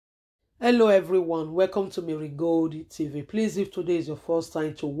Hello everyone, welcome to Marigold TV. Please, if today is your first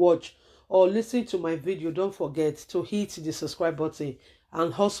time to watch or listen to my video, don't forget to hit the subscribe button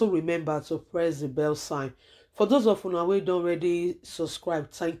and also remember to press the bell sign. For those of you who don't already subscribe,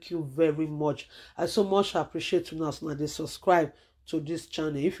 thank you very much. I so much appreciate you now they subscribe to this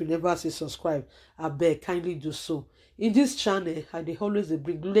channel. If you never see subscribe, I beg kindly do so. In this channel, I dey always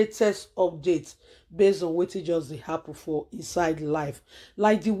bring latest updates based on what it just dey happen for inside life.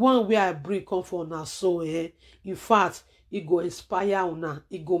 Like the one where I bring come for now, so in fact, it go inspire una,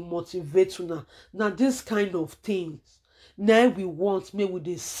 it go motivate una. Now this kind of things, now we want me with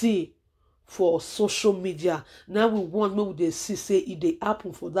the see for social media. Now we want me with the see say it dey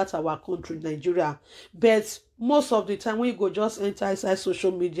happen for that our country, Nigeria. But most of the time when you go just enter inside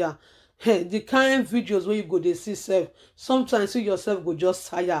social media, the kind of videos where you go dey see self, sometimes you yourself go just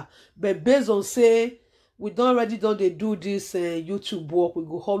tire. But based on say we don't already done they do this YouTube work, we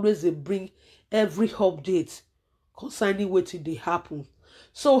go always bring every update concerning what they happen.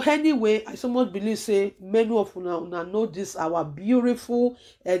 So anyway, I so much believe say many of una know this our beautiful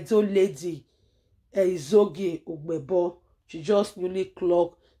Edo lady Ehizogie Ogbebor. She just newly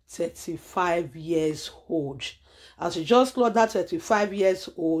clocked 35 years old. As she just clocked that 35 years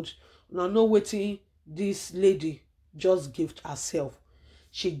old, now know wetin this lady just gift herself.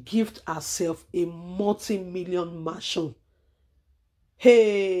 She gift herself a multi-million mansion.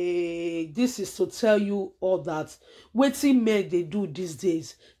 Hey, this is to tell you all that wetin men they do these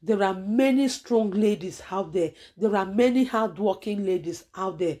days. There are many strong ladies out there. There are many hardworking ladies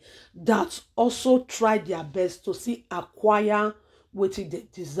out there that also try their best to see acquire wetin they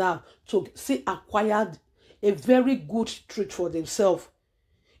deserve, to see acquire a very good treat for themselves.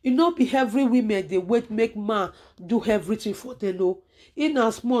 It not be every women they wait make man do everything for them. No, in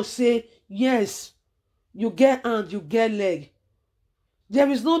as much say yes, you get hand, you get leg. There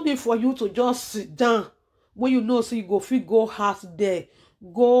is no need for you to just sit down when you know so you go fit go hard there,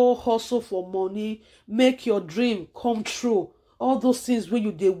 go hustle for money, make your dream come true. All those things when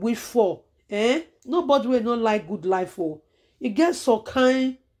you they wish for, nobody will not like good life for. You get some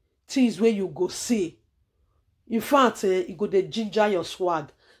kind things where you go see. In fact, you go the ginger your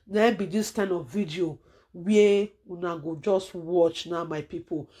swag. There be this kind of video where una go just watch now, my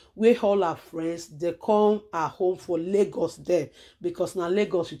people. Where all our friends they come at home for Lagos there, because now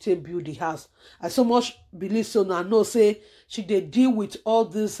Lagos you take build the house. I so much believe so now know say she they deal with all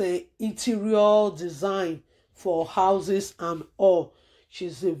this interior design for houses and all.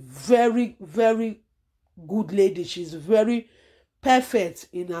 She's a very, very good lady. She's very perfect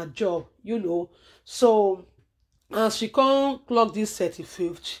in her job, you know. So as she can't clock this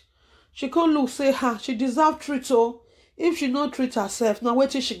 35th, she can't look say her she deserve treat. Oh, if she not treat herself, now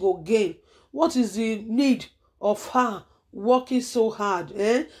wait till she go gain. What is the need of her working so hard?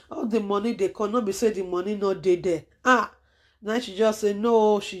 All the money they cannot be say the money not there. Now she just say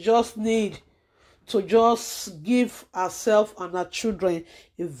no, she just need to just give herself and her children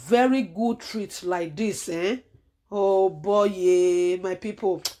a very good treat like this. Oh boy, yeah, my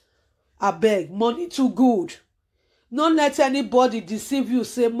people, I beg, money too good. Don't let anybody deceive you.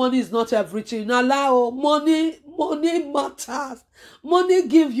 Say money is not everything. Allow money matters. Money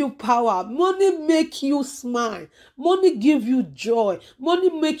give you power. Money make you smile. Money give you joy. Money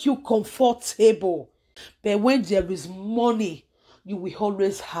make you comfortable. But when there is money, you will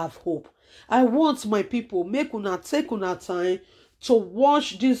always have hope. I want my people, make una take una time to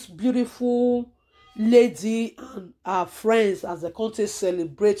watch this beautiful lady and her friends as the country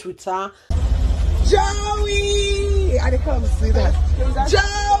celebrate with her. Joey! I didn't come to see that.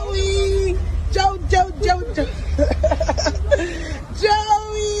 Joey! Joe. Joey!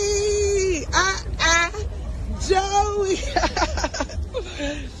 Joey!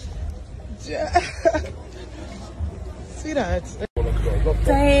 See that?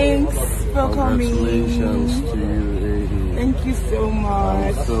 Thanks for coming. Congratulations to you, Ehi. Thank you so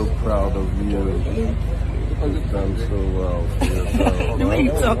much. I'm so proud of you. You've done so well for yourself. The way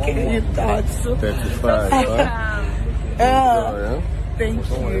you talking, your thoughts. 35, huh? Yeah. Thank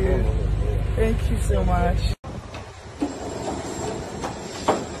you. Thank you so much.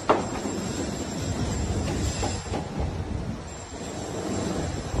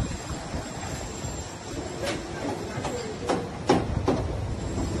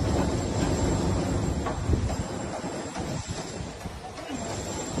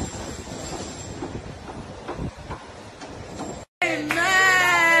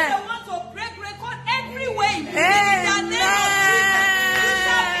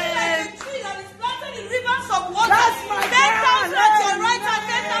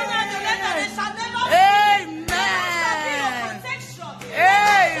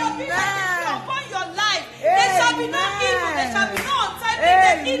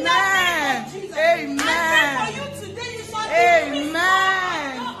 Amen. Amen.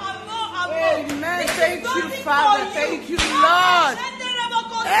 Amen. Thank you, Father. Thank you, Lord.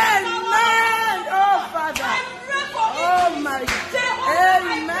 Amen. Oh, Father. Oh, my God.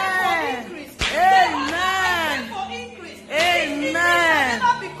 Amen. Amen. Amen. Amen.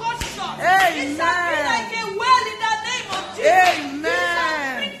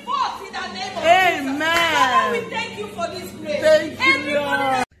 Amen. We thank you for this grace. Thank you,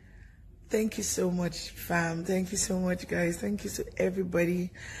 Lord. Thank you so much, fam. Thank you so much, guys. Thank you to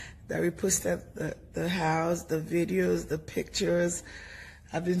everybody that reposted the house, the videos, the pictures.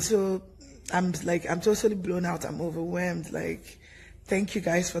 I'm totally blown out. I'm overwhelmed. Like, thank you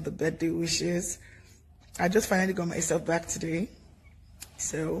guys for the birthday wishes. I just finally got myself back today.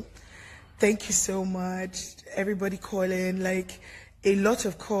 So, thank you so much. Everybody calling, like, a lot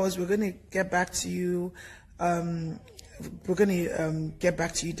of calls. We're going to get back to you. We're going to get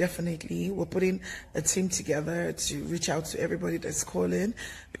back to you, definitely. We're putting a team together to reach out to everybody that's calling,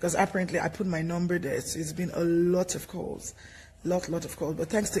 because apparently I put my number there, so it's been a lot of calls. Lot of calls. But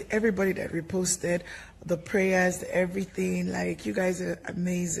thanks to everybody that reposted, the prayers, everything. Like, you guys are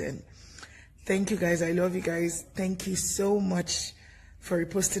amazing. Thank you, guys. I love you guys. Thank you so much for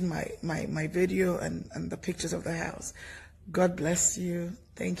reposting my video and the pictures of the house. God bless you.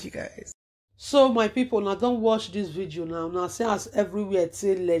 Thank you, guys. So my people, now don't watch this video now. Now see as everywhere it's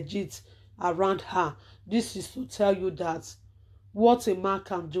legit around her. This is to tell you that what a man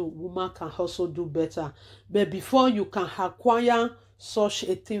can do, woman can also do better. But before you can acquire such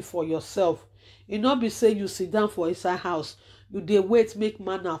a thing for yourself, you not be say you sit down for inside house, you dey wait make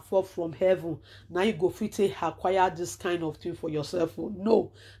manna fall from heaven. Now you go fit acquire this kind of thing for yourself.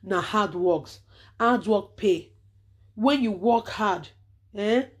 No, now hard works. Hard work pay. When you work hard,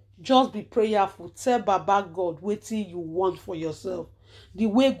 just be prayerful. Tell Baba God wetin you want for yourself. The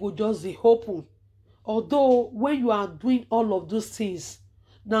way go just be open. Although when you are doing all of those things,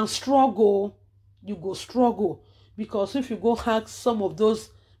 now struggle, you go struggle. Because if you go ask some of those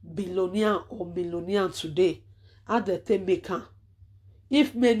billionaire or millionaire today, how they take make am?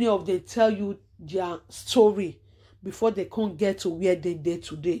 If many of them tell you their story before they can't get to where they dey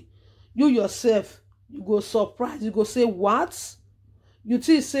today, you yourself, you go surprise. You go say, what? You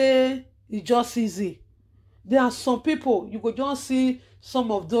think say it's just easy? There are some people, you go just see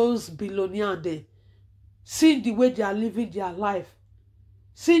some of those billionaires there, see the way they are living their life,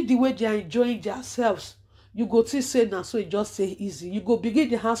 see the way they are enjoying themselves. You go to say now, so it just say easy. You go begin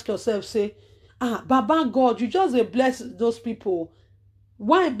to ask yourself, say, Baba God, you just bless those people.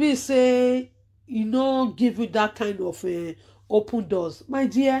 Why be say, give you that kind of open doors? My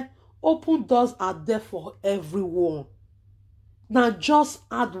dear, open doors are there for everyone. Now just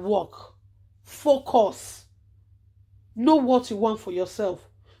hard work, focus, know what you want for yourself.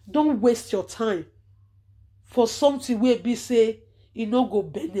 Don't waste your time for something where be say it no go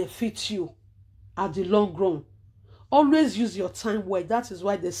benefit you at the long run. Always use your time well. That is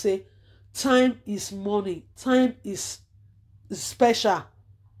why they say time is money. Time is special.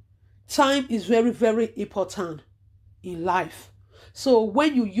 Time is very, very important in life. So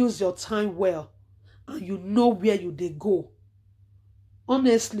when you use your time well and you know where you dey go,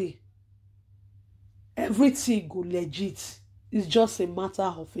 honestly, everything go legit. It's just a matter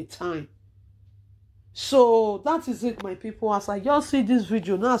of a time. So that is it, my people. As I just see this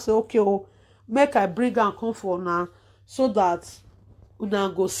video now, I say, okay, make I bring and come for now, so that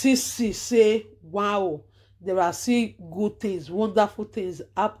una go see say, wow, there are see good things, wonderful things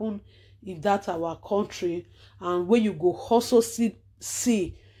happen in that our country. And when you go also see,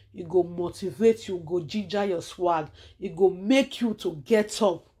 it go motivate you, go ginger your swag, it go make you to get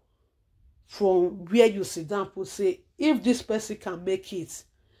up from where you sit down. Put say, if this person can make it,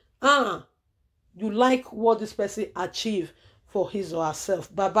 you like what this person achieve for his or herself,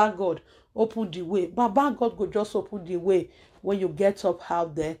 Baba God open the way. Baba God go just open the way when you get up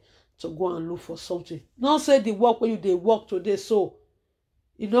out there to go and look for something. Not say the work when you dey work today, so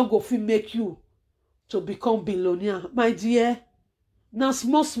it not go fit make you to become billionaire. My dear, now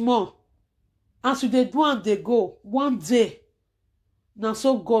small, as you dey do and they go, one day, now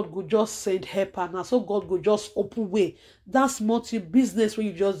so God go just send helper. Now so God go just open way. That's multi business when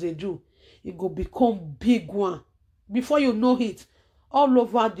you just dey do. It go become big one. Before you know it, all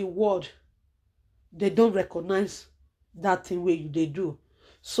over the world, they don't recognize that thing where you they do.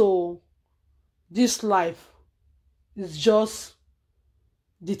 So this life is just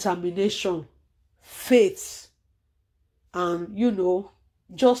determination, faith, and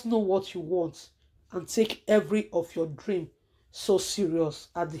just know what you want and take every of your dream so serious.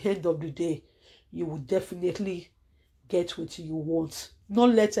 At the end of the day, you will definitely get what you want. Not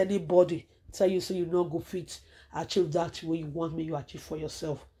let anybody tell you so you not go fit achieve that way you want me you achieve for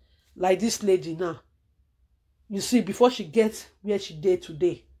yourself. Like this lady now, you see, before she gets where she did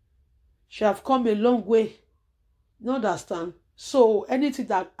today, she have come a long way. You understand? So anything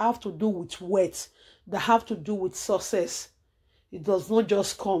that have to do with wealth, that have to do with success, it does not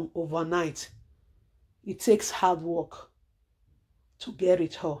just come overnight. It takes hard work to get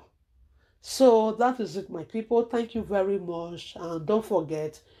it all. So that is it, my people. Thank you very much. And don't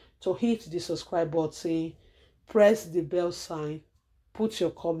forget to hit the subscribe button, press the bell sign, put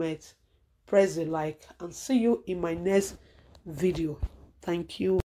your comment, press the like, and see you in my next video. Thank you.